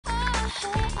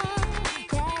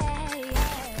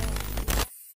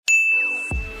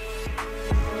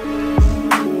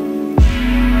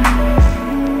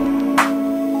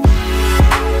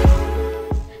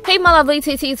lovely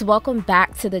TTs, welcome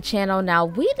back to the channel. Now,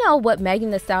 we know what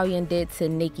Megantheestallion did to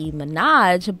Nicki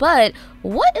Minaj, but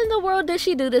what in the world did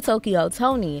she do to Teatea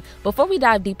Tony? Before we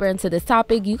dive deeper into this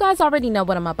topic, you guys already know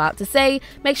what I'm about to say.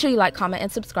 Make sure you like, comment,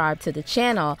 and subscribe to the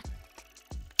channel.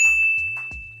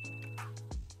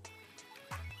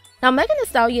 Now,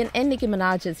 Megantheestallion and Nicki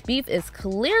Minaj's beef is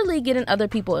clearly getting other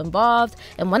people involved,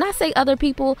 and when I say other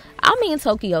people, I mean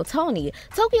Teatea Tony.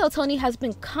 Teatea Tony has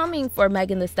been coming for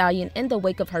Megantheestallion in the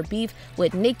wake of her beef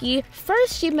with Nicki.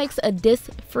 First, she makes a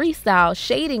diss freestyle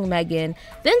shading Megan,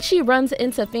 then she runs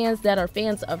into fans that are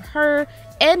fans of her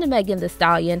and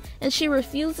Megantheestallion, and she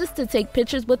refuses to take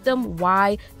pictures with them.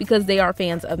 Why? Because they are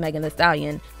fans of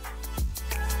Megantheestallion.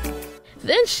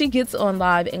 Then she gets on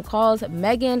live and calls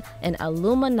Megan an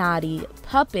Illuminati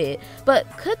puppet. But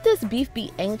could this beef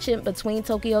be ancient between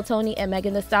Teatea Tony and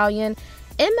Megantheestallion?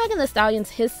 In Megantheestallion's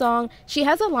hit song, she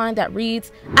has a line that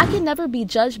reads, "I can never be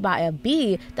judged by a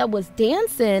bee that was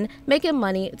dancing, making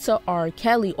money to R.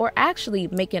 Kelly," or actually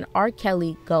making R.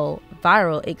 Kelly go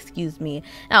viral, excuse me.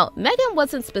 Now, Megan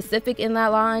wasn't specific in that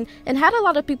line and had a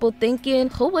lot of people thinking,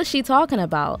 who was she talking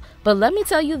about? But let me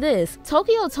tell you this,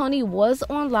 Teatea Tony was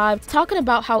on live talking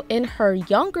about how in her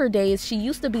younger days, she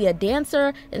used to be a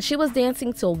dancer and she was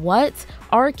dancing to what?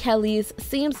 R. Kelly's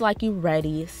Seems Like You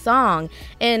Ready song.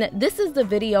 And this is the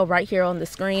video right here on the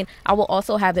screen. I will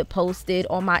also have it posted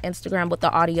on my Instagram with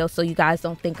the audio so you guys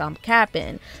don't think I'm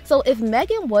capping. So if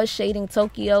Megan was shading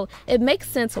Teatea, it makes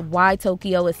sense why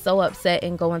Teatea is so upset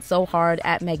and going so hard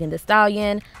at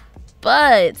Megantheestallion.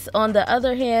 But on the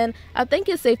other hand, I think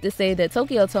it's safe to say that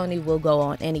Teatea Tony will go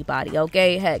on anybody,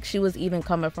 okay? Heck, she was even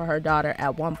coming for her daughter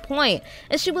at one point,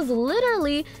 and she was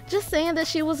literally just saying that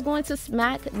she was going to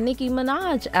smack Nicki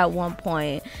Minaj at one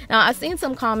point. Now, I've seen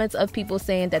some comments of people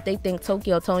saying that they think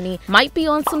Teatea Tony might be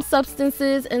on some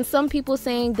substances, and some people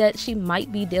saying that she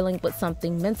might be dealing with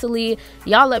something mentally.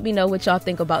 Y'all let me know what y'all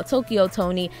think about Teatea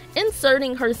Tony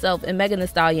inserting herself in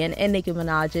Megantheestallion and Nicki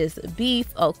Minaj's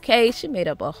beef, okay? She made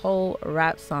up a whole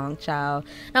rap song, child.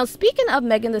 Now, speaking of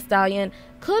Megantheestallion,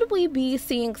 could we be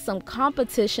seeing some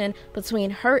competition between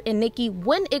her and Nicki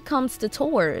when it comes to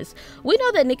tours? We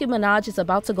know that Nicki Minaj is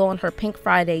about to go on her Pink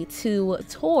Friday 2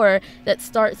 tour that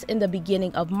starts in the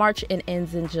beginning of March and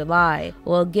ends in July.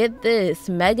 Well, get this,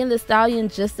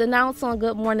 Megantheestallion just announced on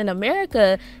Good Morning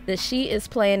America that she is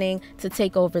planning to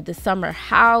take over the summer.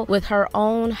 How? With her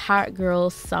own Hot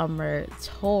Girl Summer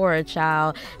tour,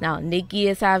 child. Now, Nicki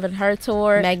is having her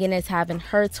tour, Megan is having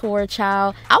her tour,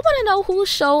 child. I want to know whose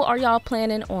show are y'all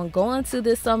planning on going to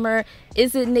this summer?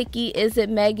 Is it Nicki? Is it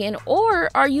Megan? Or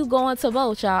are you going to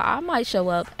both, y'all? I might show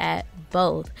up at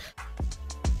both.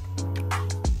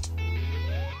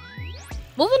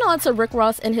 Moving on to Rick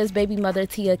Ross and his baby mother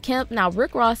Tia Kemp. Now,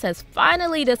 Rick Ross has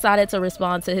finally decided to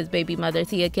respond to his baby mother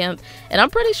Tia Kemp, and I'm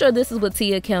pretty sure this is what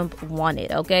Tia Kemp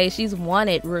wanted, okay? She's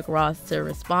wanted Rick Ross to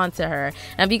respond to her.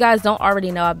 And if you guys don't already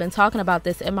know, I've been talking about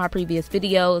this in my previous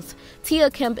videos.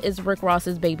 Tia Kemp is Rick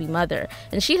Ross's baby mother,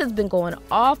 and she has been going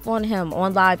off on him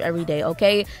on live every day,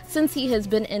 okay? Since he has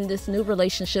been in this new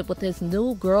relationship with his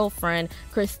new girlfriend,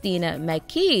 Christina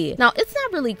McKee. Now, it's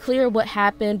not really clear what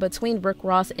happened between Rick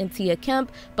Ross and Tia Kemp,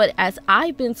 but as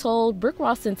I've been told, Rick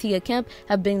Ross and Tia Kemp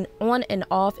have been on and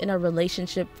off in a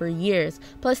relationship for years.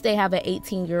 Plus, they have an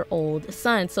 18-year-old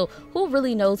son. So who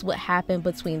really knows what happened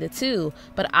between the two?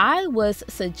 But I was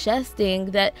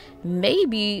suggesting that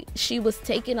maybe she was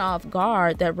taken off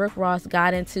guard that Rick Ross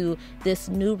got into this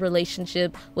new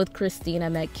relationship with Christina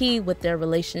McKee, with their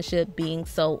relationship being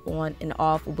so on and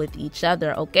off with each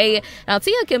other, okay? Now,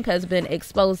 Tia Kemp has been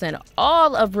exposing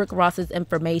all of Rick Ross's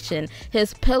information,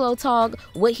 his pillow talk,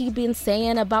 what he been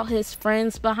saying about his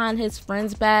friends behind his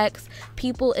friends' backs,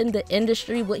 people in the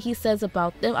industry, what he says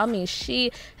about them. I mean,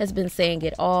 she has been saying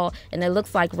it all, and it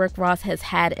looks like Rick Ross has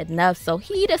had enough. So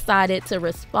he decided to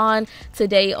respond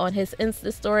today on his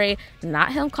Insta story,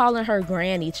 not him calling her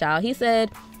granny, child. He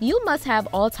said, "You must have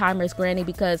Alzheimer's, granny,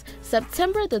 because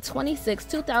September the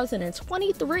 26th,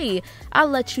 2023, I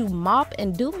let you mop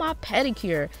and do my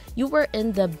pedicure. You were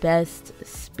in the best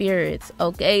spirits,"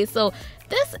 okay? So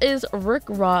this is Rick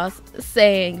Ross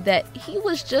saying that he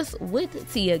was just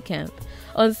with Tia Kemp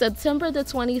on September the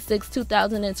 26th,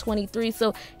 2023.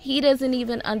 So he doesn't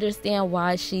even understand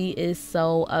why she is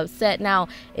so upset. Now,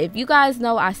 if you guys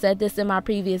know, I said this in my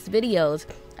previous videos,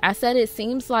 I said it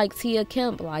seems like Tia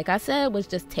Kemp, like I said, was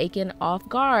just taken off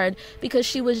guard because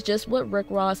she was just with Rick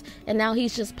Ross and now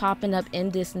he's just popping up in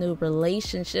this new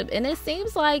relationship. And it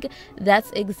seems like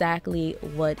that's exactly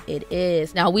what it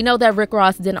is. Now, we know that Rick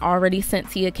Ross didn't already sent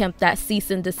Tia Kemp that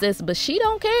cease and desist, but she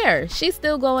don't care. She's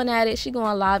still going at it. She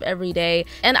going live every day.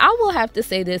 And I will have to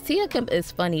say this, Tia Kemp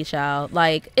is funny, child.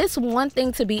 Like, it's one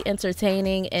thing to be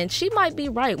entertaining, and she might be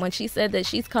right when she said that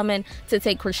she's coming to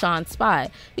take Krishan's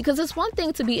spot, because it's one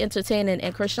thing to be entertaining,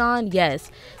 and Krishan,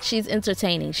 yes, she's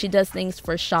entertaining. She does things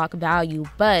for shock value,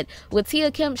 but with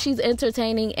Tia Kemp, she's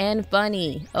entertaining and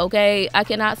funny. Okay, I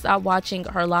cannot stop watching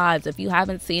her lives. If you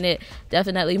haven't seen it,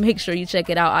 definitely make sure you check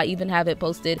it out. I even have it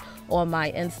posted on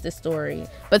my Insta story.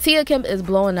 But Tia Kemp is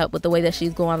blowing up with the way that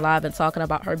she's going live and talking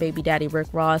about her baby daddy Rick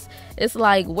Ross. It's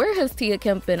like, where has Tia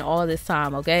Kemp been all this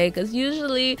time? Okay, because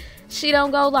usually she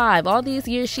don't go live. All these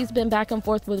years she's been back and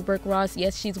forth with Rick Ross.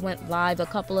 Yes, she's went live a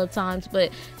couple of times, but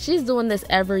she's doing this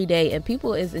every day and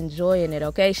people is enjoying it.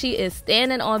 Okay, she is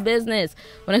standing on business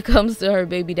when it comes to her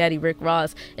baby daddy Rick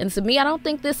Ross. And to me, I don't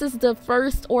think this is the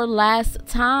first or last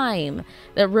time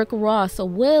that Rick Ross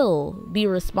will be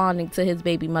responding to his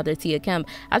baby mother Tia Kemp.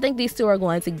 I think these two are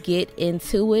going to get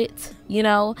into it, you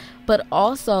know, but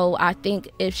also I think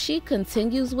if she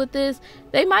continues with this,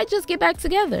 they might just get back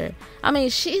together. I mean,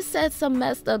 she said some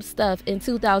messed up stuff in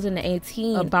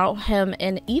 2018 about him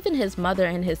and even his mother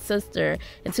and his sister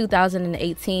in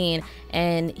 2018,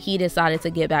 and he decided to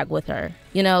get back with her,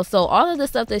 you know. So all of the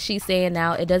stuff that she's saying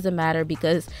now, it doesn't matter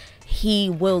because he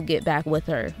will get back with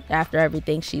her after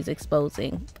everything she's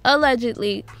exposing.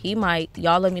 Allegedly, he might.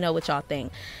 Y'all let me know what y'all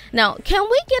think. Now, can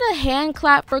we get a hand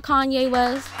clap for Kanye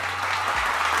West?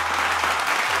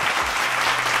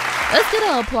 Let's get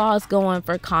an applause going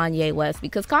for Kanye West,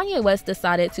 because Kanye West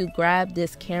decided to grab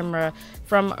this camera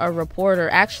from a reporter,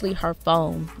 actually her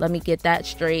phone. Let me get that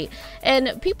straight.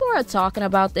 And people are talking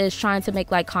about this, trying to make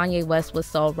like Kanye West was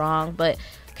so wrong. But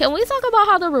can we talk about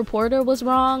how the reporter was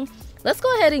wrong? Let's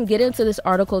go ahead and get into this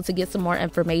article to get some more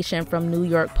information from New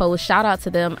York Post. Shout out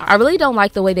to them. I really don't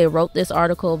like the way they wrote this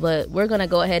article, but we're going to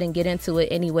go ahead and get into it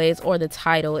anyways, or the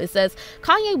title. It says,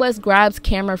 Kanye West grabs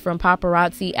camera from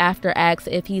paparazzi after asks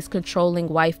if he's controlling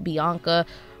wife Bianca.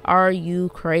 Are you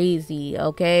crazy?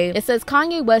 Okay. It says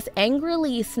Kanye West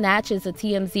angrily snatches a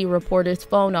TMZ reporter's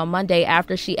phone on Monday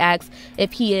after she asks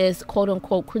if he is quote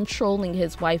unquote controlling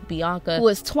his wife Bianca, who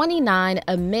is 29,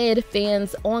 amid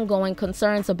fans' ongoing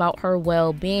concerns about her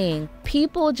well-being.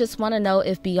 People just want to know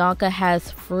if Bianca has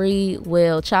free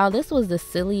will. Child, this was the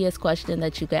silliest question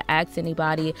that you could ask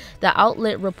anybody. The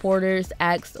outlet reporters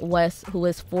asked West, who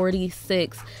is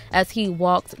 46, as he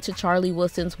walked to Charlie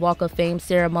Wilson's Walk of Fame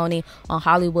ceremony on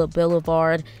Hollywood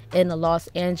Boulevard in Los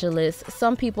Angeles.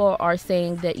 Some people are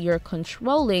saying that you're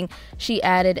controlling, she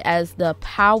added, as the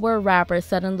power rapper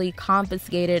suddenly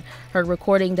confiscated her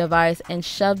recording device and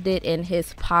shoved it in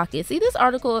his pocket. See, this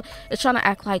article is trying to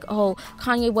act like, oh,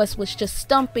 Kanye West was just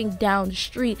stumping down the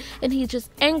street and he just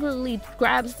angrily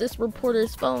grabs this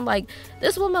reporter's phone. Like,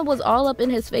 this woman was all up in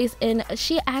his face and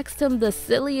she asked him the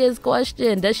silliest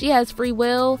question. Does she have free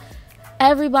will?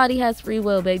 Everybody has free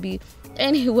will, baby.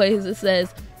 Anyways, it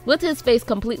says, with his face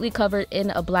completely covered in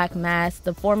a black mask,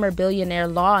 the former billionaire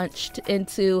launched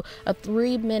into a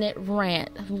 3-minute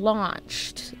rant.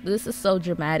 This is so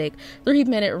dramatic.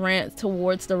 3-minute rant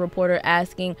towards the reporter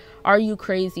asking, are you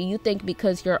crazy? You think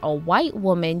because you're a white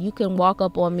woman, you can walk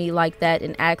up on me like that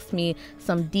and ask me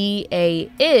some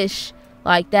DA-ish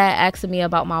like that, asking me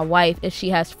about my wife if she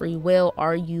has free will?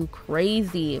 Are you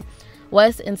crazy?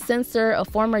 West and Censor, a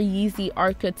former Yeezy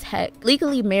architect,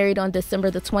 legally married on December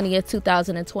the 20th,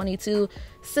 2022.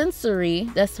 Sensory,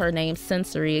 that's her name,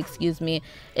 Sensory, excuse me,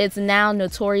 is now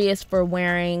notorious for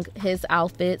wearing his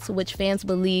outfits, which fans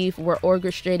believe were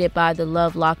orchestrated by the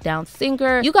Love Lockdown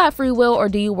singer. You got free will or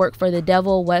do you work for the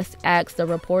devil? West asked the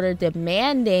reporter,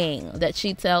 demanding that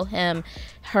she tell him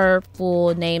her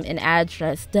full name and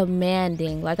address.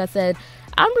 Demanding. Like I said,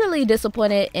 I'm really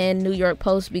disappointed in New York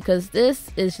Post because this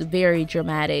is very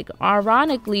dramatic.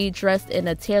 Ironically dressed in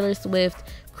a Taylor Swift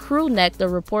crew neck, the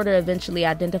reporter eventually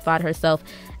identified herself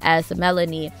as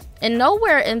Melanie. And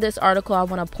nowhere in this article, I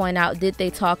want to point out, did they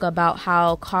talk about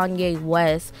how Kanye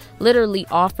West literally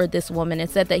offered this woman and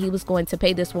said that he was going to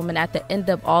pay this woman at the end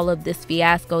of all of this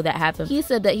fiasco that happened. He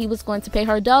said that he was going to pay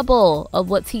her double of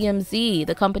what TMZ,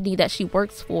 the company that she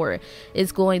works for,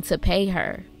 is going to pay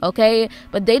her. Okay,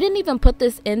 but they didn't even put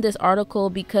this in this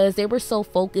article because they were so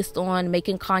focused on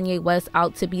making Kanye West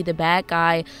out to be the bad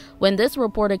guy when this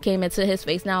reporter came into his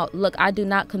face. Now, look, I do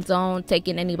not condone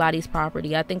taking anybody's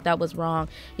property. I think that was wrong.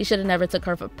 He should have never took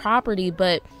her for property,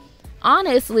 but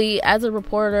honestly, as a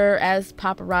reporter, as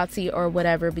paparazzi or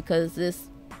whatever, because this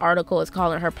article is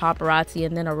calling her paparazzi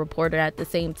and then a reporter at the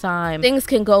same time, things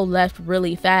can go left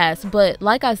really fast. But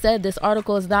like I said, this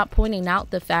article is not pointing out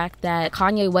the fact that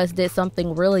Kanye West did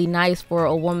something really nice for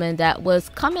a woman that was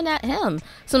coming at him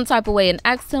some type of way and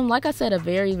asked him, like I said, a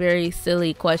very, very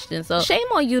silly question. So shame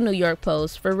on you, New York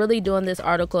Post, for really doing this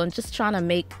article and just trying to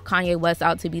make Kanye West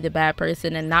out to be the bad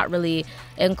person and not really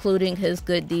including his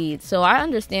good deeds. So I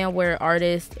understand where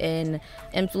artists and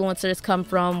influencers come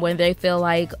from when they feel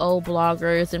like, oh,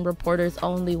 bloggers and reporters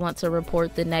only want to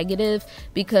report the negative,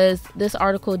 because this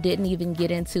article didn't even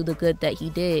get into the good that he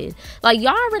did. Like,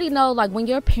 y'all already know, like, when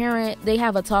your parent, they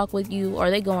have a talk with you or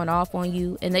they going off on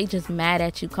you and they just mad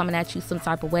at you, coming at you some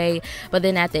type of way, but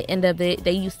then at the end of it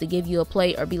they used to give you a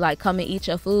plate or be like, come and eat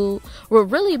your food. What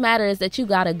really matters is that you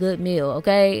got a good meal,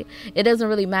 okay? It doesn't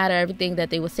really matter everything that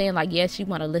they were saying. Like, yes, you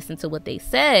want to listen to what they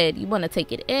said, you want to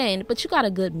take it in, but you got a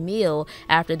good meal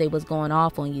after they was going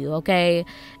off on you, okay?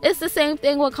 It's the same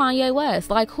thing with Kanye West.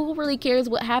 Like, who really cares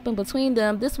what happened between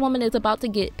them? This woman is about to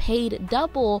get paid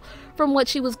double from what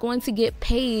she was going to get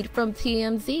paid from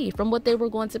TMZ, from what they were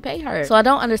going to pay her. So I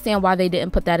don't understand why they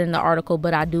didn't put that in the article,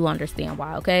 but I do understand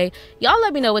why, okay? Y'all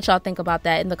let me know what y'all think about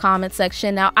that in the comment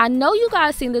section. Now, I know you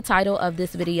guys seen the title of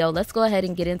this video. Let's go ahead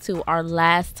and get into our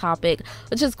last topic,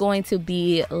 which is going to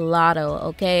be Latto,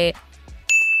 okay?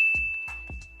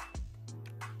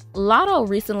 Latto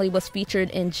recently was featured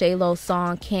in J-Lo's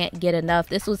song Can't Get Enough.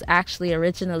 This was actually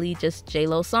originally just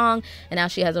J-Lo's song, and now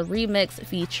she has a remix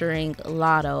featuring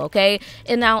Latto, okay?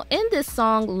 And now in this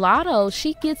song, Latto,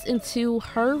 she gets into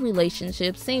her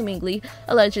relationship, seemingly,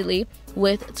 allegedly,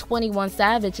 with 21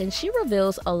 Savage, and she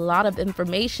reveals a lot of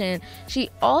information. She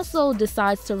also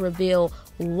decides to reveal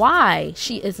why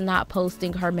she is not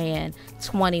posting her man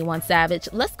 21 Savage.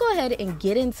 Let's go ahead and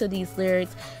get into these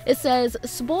lyrics. It says,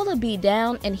 spoiler beat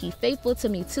down and he faithful to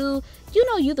me too. You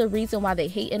know you the reason why they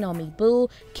hating on me, boo.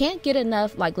 Can't get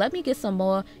enough, like let me get some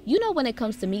more. You know when it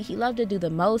comes to me, he love to do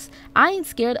the most. I ain't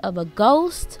scared of a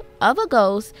ghost,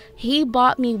 he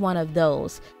bought me one of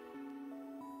those.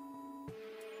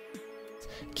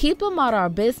 Keep them out our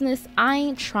business. I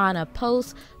ain't trying to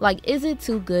post. Like, is it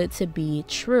too good to be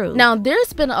true? Now,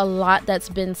 there's been a lot that's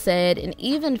been said, and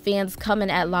even fans coming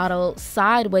at Latto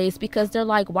sideways because they're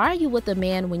like, why are you with a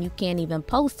man when you can't even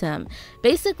post him?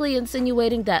 Basically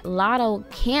insinuating that Latto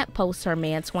can't post her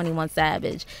man 21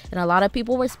 Savage. And a lot of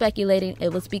people were speculating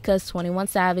it was because 21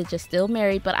 Savage is still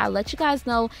married, but I let you guys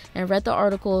know and read the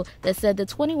article that said that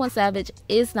 21 Savage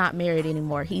is not married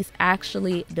anymore. He's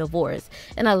actually divorced.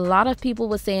 And a lot of people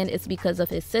was saying it's because of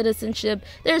his citizenship.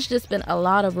 There's just been a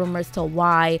lot of rumors to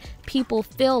why people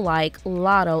feel like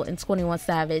Latto and 21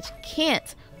 Savage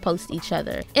can't post each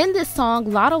other. In this song,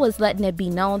 Latto is letting it be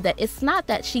known that it's not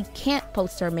that she can't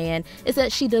post her man, it's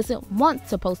that she doesn't want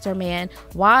to post her man.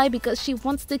 Why? Because she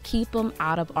wants to keep him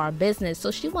out of our business. So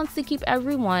she wants to keep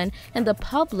everyone and the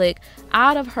public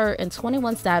out of her and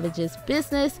 21 Savage's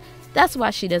business. That's why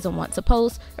she doesn't want to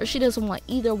post, or she doesn't want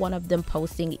either one of them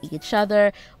posting each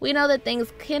other. We know that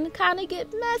things can kind of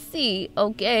get messy,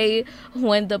 okay,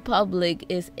 when the public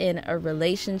is in a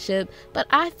relationship. But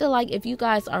I feel like if you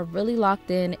guys are really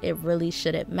locked in, it really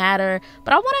shouldn't matter.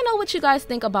 But I want to know what you guys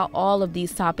think about all of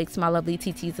these topics, my lovely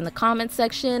TTs, in the comment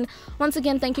section. Once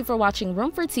again, thank you for watching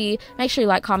Room for Tea. Make sure you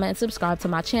like, comment, and subscribe to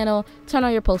my channel. Turn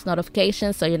on your post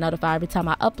notifications so you're notified every time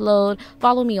I upload.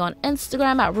 Follow me on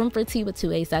Instagram at Room for Tea with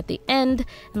 2 A's at the end.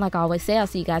 And like I always say, I'll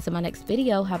see you guys in my next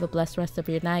video. Have a blessed rest of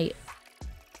your night.